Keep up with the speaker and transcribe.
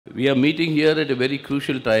We are meeting here at a very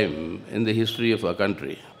crucial time in the history of our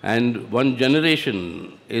country. And one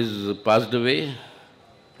generation is passed away,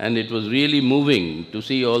 and it was really moving to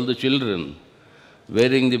see all the children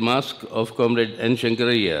wearing the mask of Comrade N.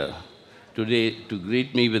 Shankaraya today to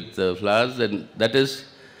greet me with flowers, and that is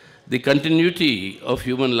the continuity of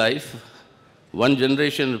human life. One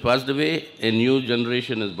generation passed away, a new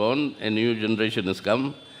generation is born, a new generation has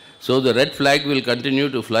come. So the red flag will continue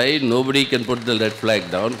to fly. Nobody can put the red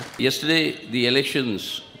flag down. Yesterday, the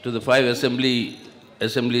elections to the 5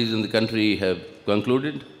 assemblies in the country have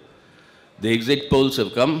concluded. The exit polls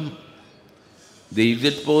have come. The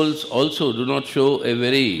exit polls also do not show a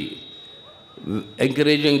very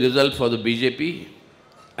encouraging result for the BJP.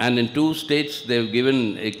 And in 2 states, they have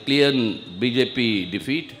given a clear BJP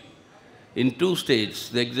defeat. In 2 states,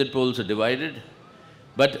 the exit polls are divided.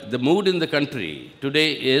 But the mood in the country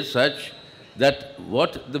today is such that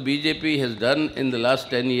what the BJP has done in the last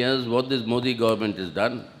 10 years, what this Modi government has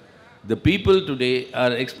done, the people today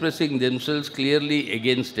are expressing themselves clearly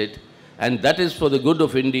against it, and that is for the good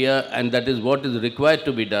of India, and that is what is required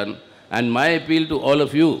to be done. And my appeal to all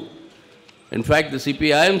of you, in fact the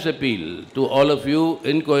CPIM's appeal to all of you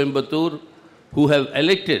in Coimbatore who have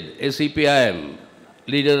elected a CPIM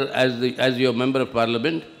leader as your member of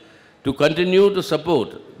parliament, to continue to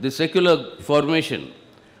support the secular formation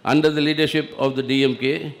under the leadership of the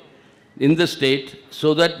DMK in the state,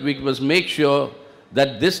 so that we must make sure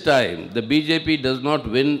that this time the BJP does not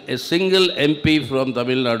win a single MP from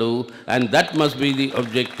Tamil Nadu, and that must be the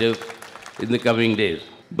objective in the coming days.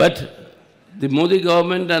 But the Modi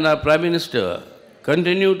government and our Prime Minister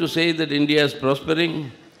continue to say that India is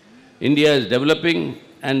prospering, India is developing,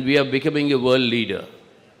 and we are becoming a world leader.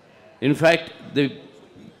 In fact, the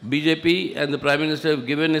BJP and the Prime Minister have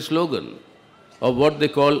given a slogan of what they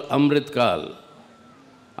call Amrit Kal.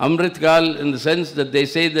 Amrit Kal in the sense that they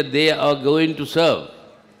say that they are going to serve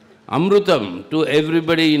Amrutam to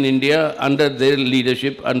everybody in India under their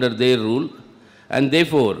leadership, under their rule, and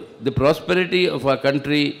therefore the prosperity of our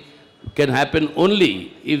country can happen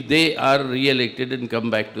only if they are re-elected and come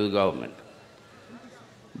back to the government.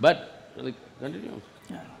 But, continue.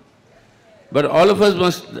 But all of us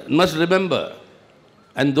must remember,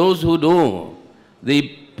 and those who know the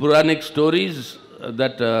Puranic stories,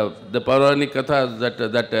 the Puranic kathas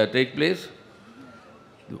that take place,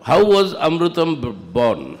 how was Amrutam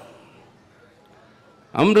born?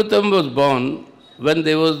 Amrutam was born when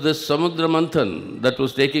there was this Samudra Manthan that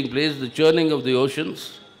was taking place, the churning of the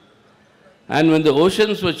oceans. And when the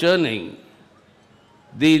oceans were churning,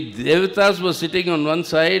 the Devatas were sitting on one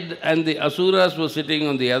side and the Asuras were sitting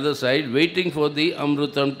on the other side, waiting for the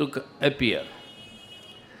Amrutam to appear.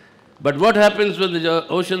 But what happens when the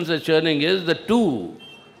oceans are churning is that two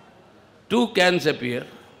cans appear,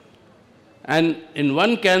 and in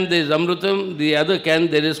one can there is Amrutam, the other can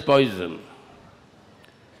there is poison.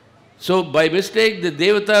 So by mistake the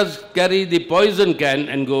Devatas carry the poison can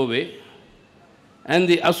and go away, and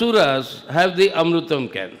the Asuras have the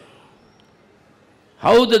Amrutam can.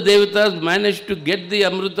 How the Devatas managed to get the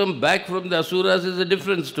Amrutam back from the Asuras is a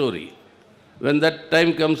different story. When that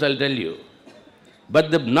time comes, I'll tell you. But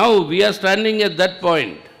now we are standing at that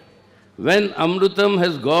point when Amrutam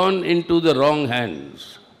has gone into the wrong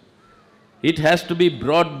hands. It has to be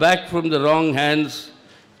brought back from the wrong hands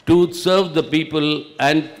to serve the people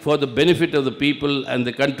and for the benefit of the people and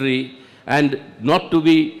the country, and not to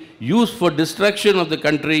be used for destruction of the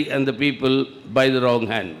country and the people by the wrong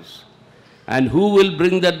hands. And who will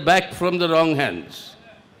bring that back from the wrong hands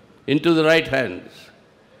into the right hands?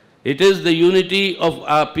 It is the unity of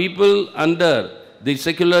our people under the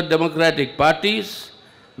secular democratic parties,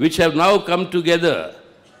 which have now come together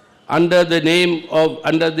under the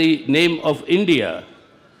name of India,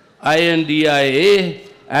 INDIA,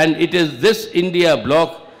 and it is this India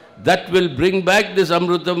bloc that will bring back this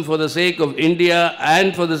Amrutam for the sake of India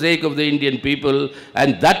and for the sake of the Indian people,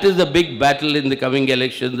 and that is the big battle in the coming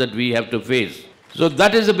elections that we have to face. So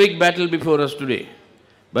that is a big battle before us today.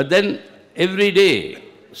 But then every day,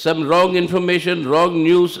 some wrong information, wrong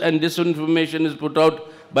news and disinformation is put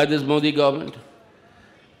out by this Modi government.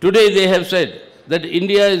 Today they have said that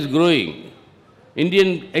India is growing.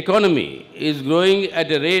 Indian economy is growing at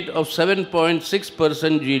a rate of 7.6%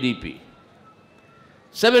 GDP.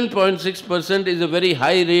 7.6% is a very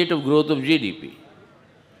high rate of growth of GDP.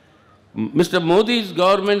 Mr. Modi's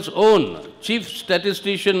government's own chief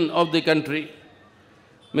statistician of the country,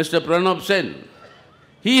 Mr. Pranab Sen,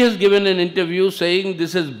 he has given an interview saying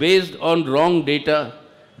this is based on wrong data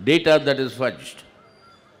that is fudged.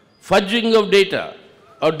 Fudging of data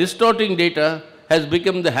or distorting data has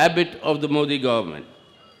become the habit of the Modi government.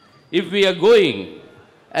 If we are going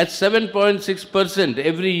at 7.6%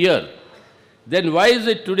 every year, then why is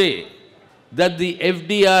it today that the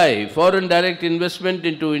FDI, foreign direct investment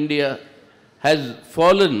into India, has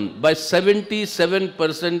fallen by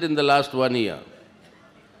 77% in the last 1 year?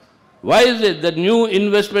 Why is it that new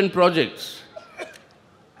investment projects,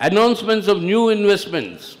 announcements of new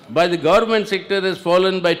investments by the government sector has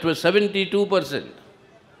fallen by 72%,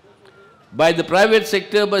 by the private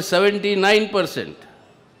sector by 79%,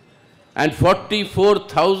 and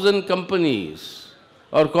 44,000 companies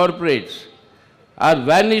or corporates are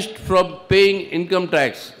vanished from paying income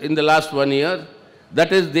tax in the last 1 year?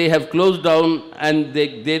 That is, they have closed down and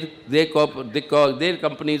their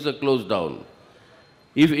companies are closed down.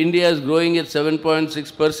 If India is growing at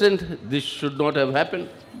 7.6%, this should not have happened.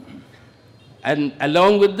 And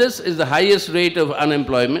along with this is the highest rate of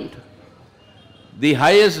unemployment, the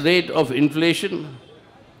highest rate of inflation,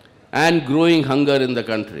 and growing hunger in the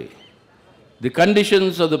country. The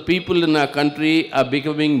conditions of the people in our country are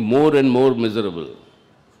becoming more and more miserable.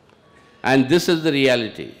 And this is the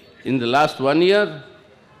reality. In the last 1 year,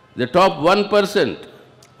 the top 1%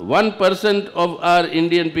 of our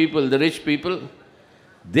Indian people, the rich people,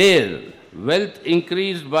 their wealth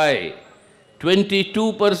increased by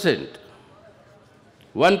 22%.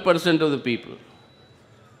 1% of the people.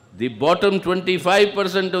 The bottom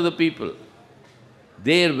 25% of the people,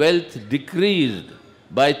 their wealth decreased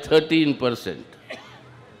by 13%.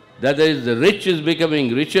 That is, the rich is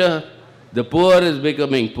becoming richer, the poor is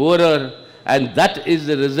becoming poorer, and that is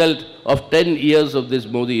the result of 10 years of this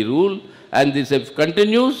Modi rule. And this if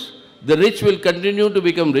continues, the rich will continue to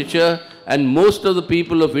become richer, and most of the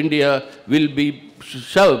people of India will be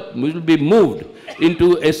moved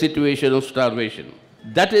into a situation of starvation.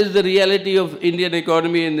 That is the reality of Indian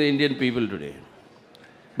economy and the Indian people today.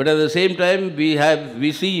 But at the same time,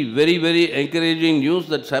 we see very, very encouraging news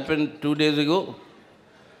that's happened 2 days ago.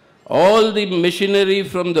 All the machinery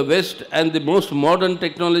from the West and the most modern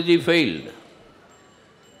technology failed.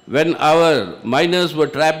 When our miners were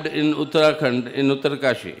trapped in Uttarakhand, in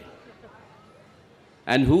Uttarkashi.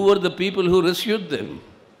 And who were the people who rescued them?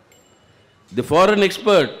 The foreign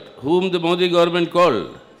expert whom the Modi government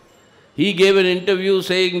called. He gave an interview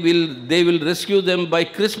saying they will rescue them by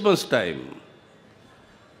Christmas time.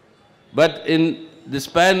 But in the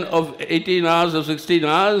span of 18 hours or 16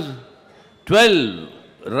 hours, 12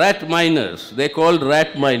 rat miners, they called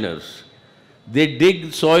rat miners, they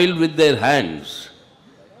dig soil with their hands.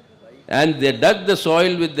 And they dug the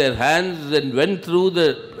soil with their hands and went through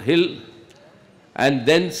the hill and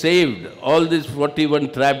then saved all these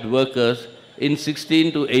 41 trapped workers in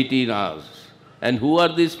 16 to 18 hours. And who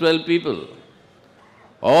are these 12 people?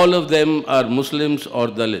 All of them are Muslims or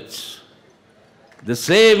Dalits. The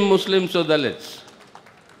same Muslims or Dalits.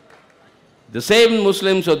 The same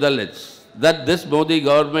Muslims or Dalits that this Modi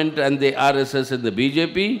government and the RSS and the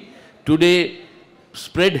BJP today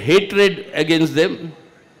spread hatred against them,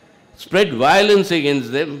 spread violence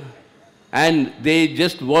against them, and they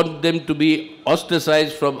just want them to be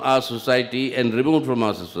ostracized from our society and removed from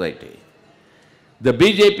our society. The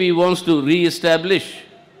BJP wants to re-establish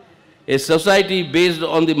a society based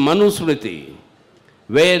on the Manusmriti,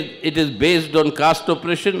 where it is based on caste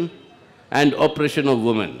oppression and oppression of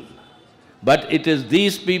women. But it is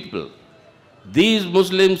these people, these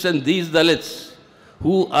Muslims and these Dalits,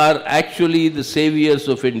 who are actually the saviors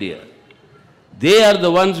of India. They are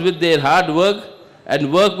the ones with their hard work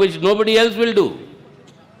and work which nobody else will do.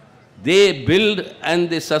 They build and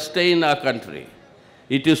they sustain our country.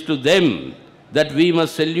 It is to them that we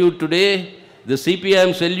must salute today. The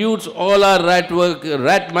CPIM salutes all our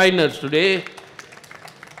rat miners today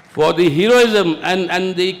for the heroism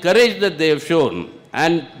and the courage that they have shown,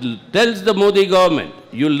 and tells the Modi government,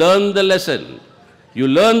 you learn the lesson. You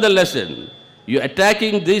learn the lesson. You're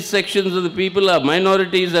attacking these sections of the people, our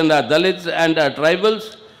minorities and our Dalits and our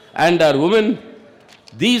tribals and our women.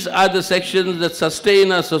 These are the sections that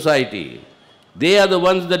sustain our society. They are the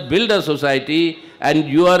ones that build our society, and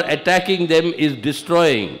you are attacking them is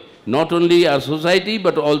destroying not only our society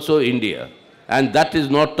but also India. And that is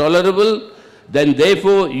not tolerable. Then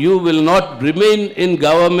therefore you will not remain in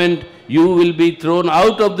government. You will be thrown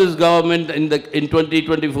out of this government in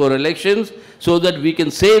 2024 elections, so that we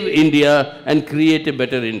can save India and create a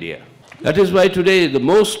better India. That is why today the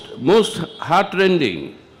most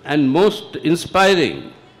heartrending and most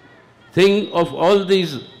inspiring thing of all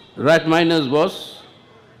these rat miners was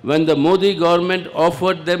when the Modi government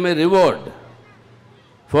offered them a reward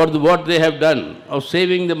for what they have done of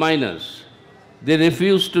saving the miners. They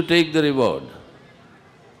refused to take the reward.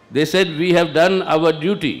 They said, we have done our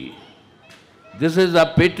duty. This is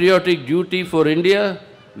a patriotic duty for India.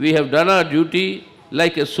 We have done our duty.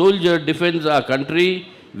 like a soldier defends our country,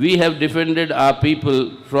 we have defended our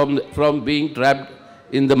people from being trapped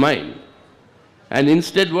in the mine. And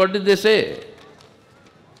instead, what did they say?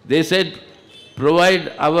 They said,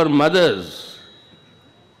 provide our mothers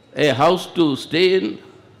a house to stay in,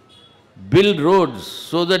 build roads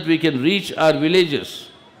so that we can reach our villages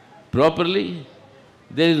properly.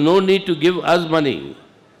 There is no need to give us money,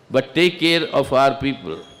 but take care of our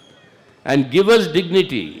people. And give us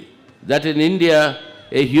dignity that in India,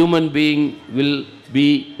 a human being will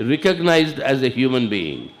be recognized as a human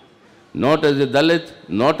being. Not as a Dalit,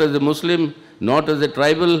 not as a Muslim, not as a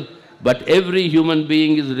tribal, but every human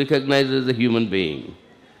being is recognized as a human being.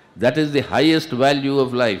 That is the highest value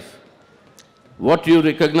of life. What you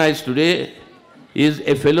recognize today is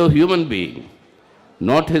a fellow human being,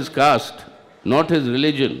 not his caste, not his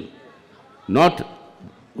religion, not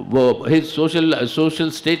his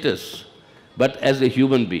social status, but as a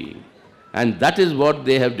human being. And that is what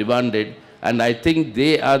they have demanded. And I think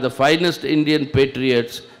they are the finest Indian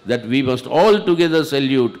patriots that we must all together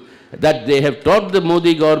salute, that they have taught the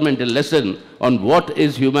Modi government a lesson on what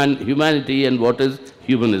is humanity and what is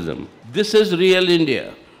humanism. This is real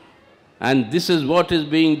India. And this is what is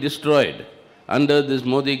being destroyed under this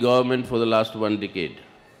Modi government for the last 1 decade.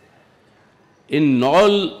 In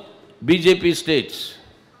all BJP states,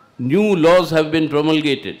 new laws have been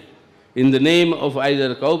promulgated in the name of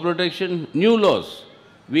either cow protection, new laws.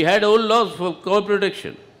 We had old laws for cow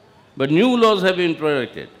protection, but new laws have been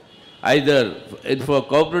protected, either for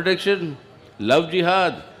cow protection, love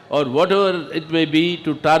jihad, or whatever it may be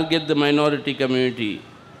to target the minority community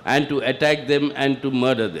and to attack them and to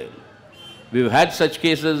murder them. We've had such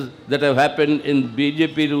cases that have happened in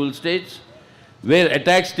BJP-ruled states, where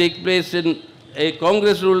attacks take place in a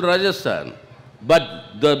Congress-ruled Rajasthan,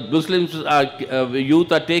 but the Muslims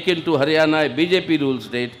youth are taken to Haryana, a BJP-ruled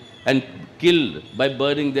state, and killed by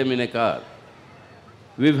burning them in a car.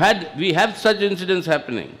 We have such incidents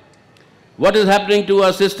happening. What is happening to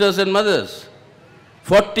our sisters and mothers?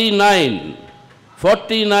 49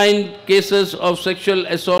 cases of sexual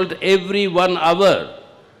assault every 1 hour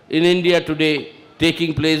in India today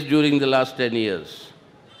taking place during the last 10 years.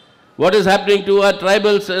 What is happening to our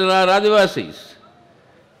tribals and our Adivasis?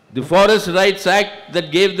 The Forest Rights Act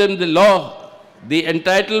that gave them the law, the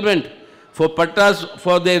entitlement for pattas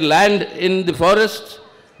for their land in the forests,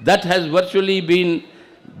 that has virtually been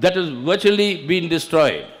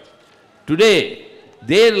destroyed. Today,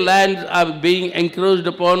 their lands are being encroached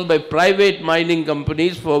upon by private mining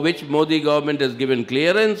companies for which Modi government has given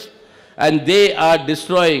clearance, and they are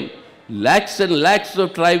destroying lakhs and lakhs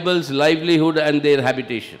of tribals' livelihood and their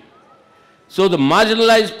habitation. So the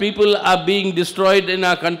marginalized people are being destroyed in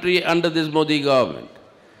our country under this Modi government.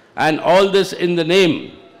 And all this in the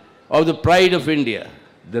name of the pride of India.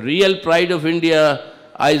 The real pride of India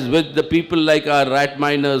is with the people like our rat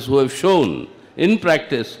miners who have shown in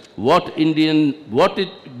practice what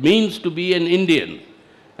it means to be an Indian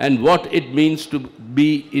and what it means to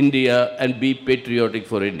be India and be patriotic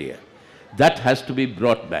for India. That has to be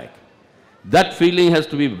brought back. That feeling has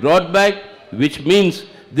to be brought back, which means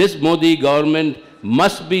this Modi government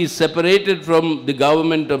must be separated from the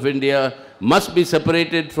government of India, must be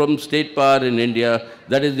separated from state power in India.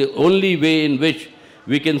 That is the only way in which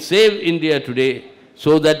we can save India today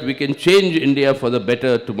so that we can change India for the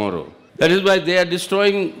better tomorrow. That is why they are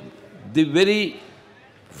destroying the very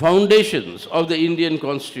foundations of the Indian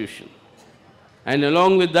Constitution. And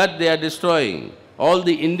along with that, they are destroying all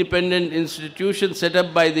the independent institutions set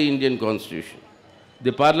up by the Indian Constitution.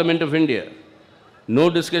 The Parliament of India. No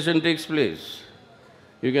discussion takes place.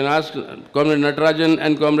 You can ask Comrade Natarajan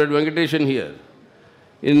and Comrade Venkateshan here.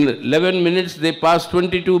 In 11 minutes, they passed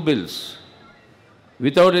 22 bills.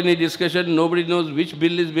 Without any discussion, nobody knows which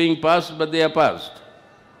bill is being passed, but they are passed.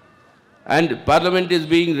 And Parliament is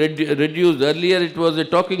being reduced. Earlier, it was a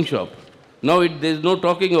talking shop. Now, there is no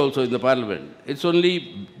talking also in the Parliament. It's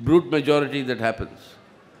only brute majority that happens.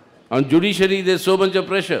 On judiciary, there's so much of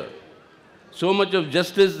pressure. So much of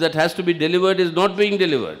justice that has to be delivered is not being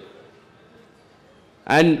delivered.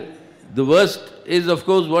 And the worst is, of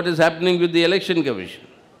course, what is happening with the Election Commission.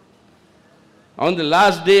 On the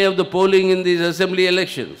last day of the polling in these assembly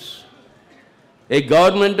elections, a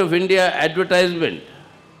Government of India advertisement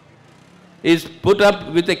is put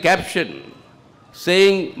up with a caption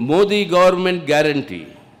saying Modi government guarantee.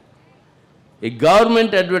 A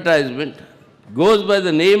government advertisement goes by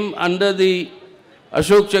the name under the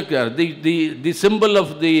Ashok Chakra, the symbol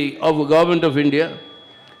of the Government of India.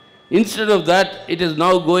 Instead of that, it is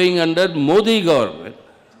now going under Modi government.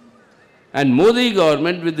 And Modi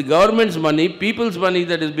government, with the government's money, people's money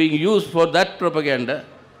that is being used for that propaganda,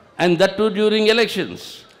 and that too during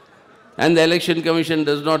elections. And the Election Commission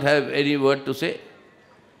does not have any word to say.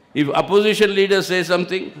 If opposition leaders say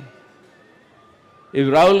something, if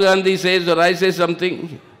Rahul Gandhi says or I say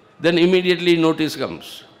something, then immediately notice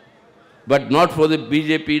comes. But not for the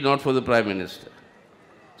BJP, not for the Prime Minister.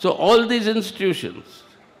 So all these institutions,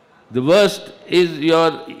 the worst is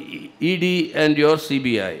your ED and your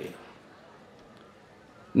CBI.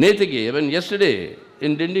 Nethike, even yesterday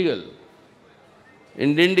in Dindigal,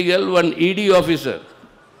 one ED officer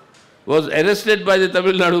was arrested by the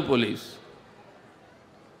Tamil Nadu police,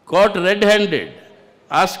 caught red-handed,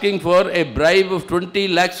 asking for a bribe of 20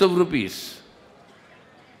 lakhs of rupees.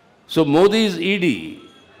 So Modi's ED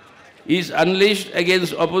is unleashed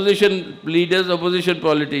against opposition leaders, opposition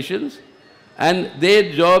politicians, and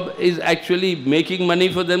their job is actually making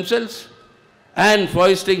money for themselves and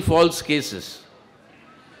foisting false cases.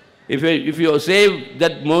 If you say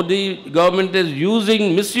that Modi government is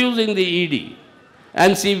misusing the ED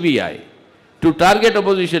and CBI to target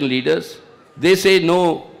opposition leaders, they say,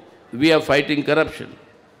 no, we are fighting corruption.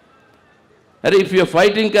 And if you are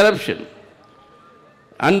fighting corruption,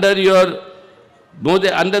 under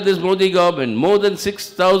this Modi government, more than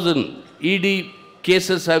 6,000 ED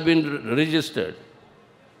cases have been registered.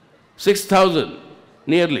 6,000,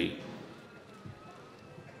 nearly.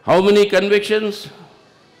 How many convictions?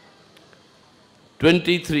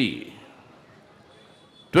 23.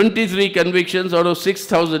 23 convictions out of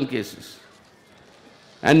 6,000 cases.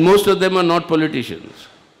 And most of them are not politicians.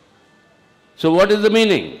 So what is the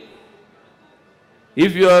meaning?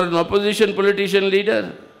 If you are an opposition politician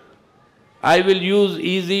leader, I will use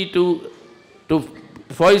easy to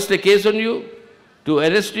foist a case on you, to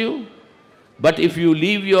arrest you. But if you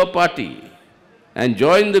leave your party and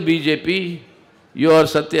join the BJP, you are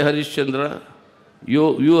Satya Harishchandra.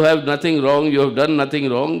 You have nothing wrong, you have done nothing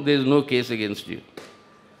wrong, there is no case against you.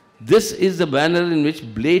 This is the manner in which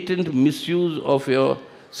blatant misuse of your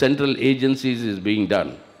central agencies is being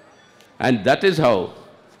done. And that is how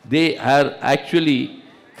they are actually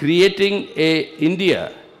creating a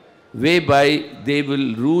India whereby they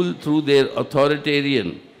will rule through their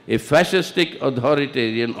authoritarian, a fascistic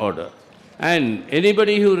authoritarian order. And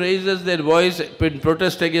anybody who raises their voice in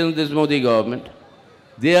protest against this Modi government,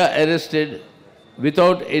 they are arrested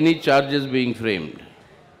without any charges being framed.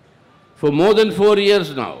 For more than 4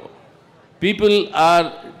 years now, people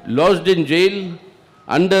are lodged in jail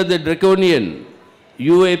under the draconian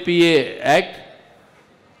UAPA Act,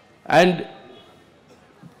 and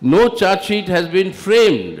no charge sheet has been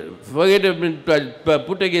framed. Forget it has been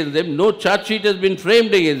put against them. No charge sheet has been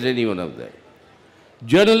framed against any one of them.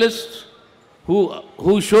 Journalists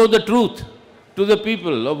who show the truth to the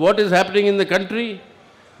people of what is happening in the country,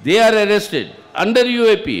 they are arrested under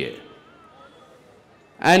UAPA.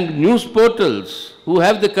 And news portals who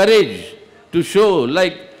have the courage to show,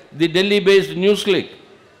 like the Delhi-based NewsClick,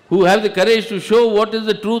 who have the courage to show what is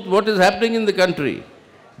the truth, what is happening in the country,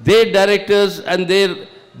 their directors and their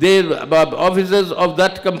officers of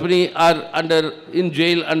that company are in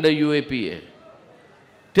jail under UAPA.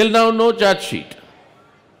 Till now, no charge sheet.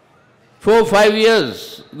 4 or 5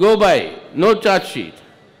 years go by, no charge sheet.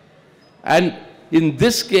 And in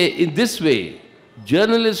this way,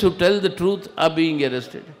 journalists who tell the truth are being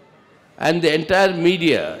arrested. And the entire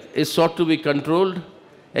media is sought to be controlled,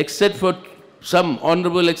 except for some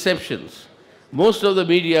honorable exceptions. Most of the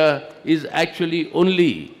media is actually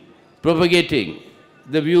only propagating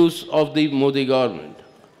the views of the Modi government.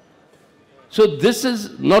 So this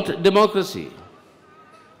is not democracy.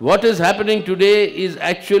 What is happening today is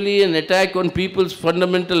actually an attack on people's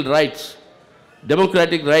fundamental rights,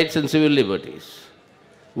 democratic rights and civil liberties.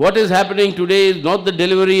 What is happening today is not the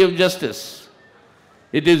delivery of justice.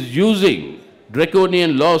 It is using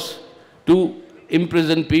draconian laws to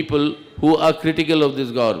imprison people who are critical of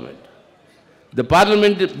this government. The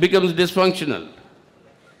parliament becomes dysfunctional.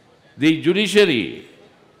 The judiciary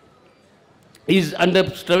is under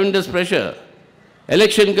tremendous pressure.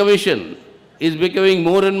 Election Commission is becoming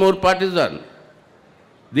more and more partisan.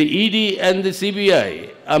 The ED and the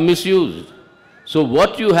CBI are misused. So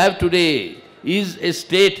what you have today is a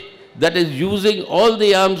state that is using all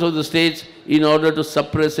the arms of the states in order to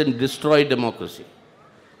suppress and destroy democracy.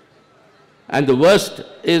 And the worst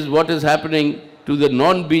is what is happening to the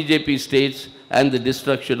non-BJP states and the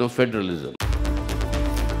destruction of federalism.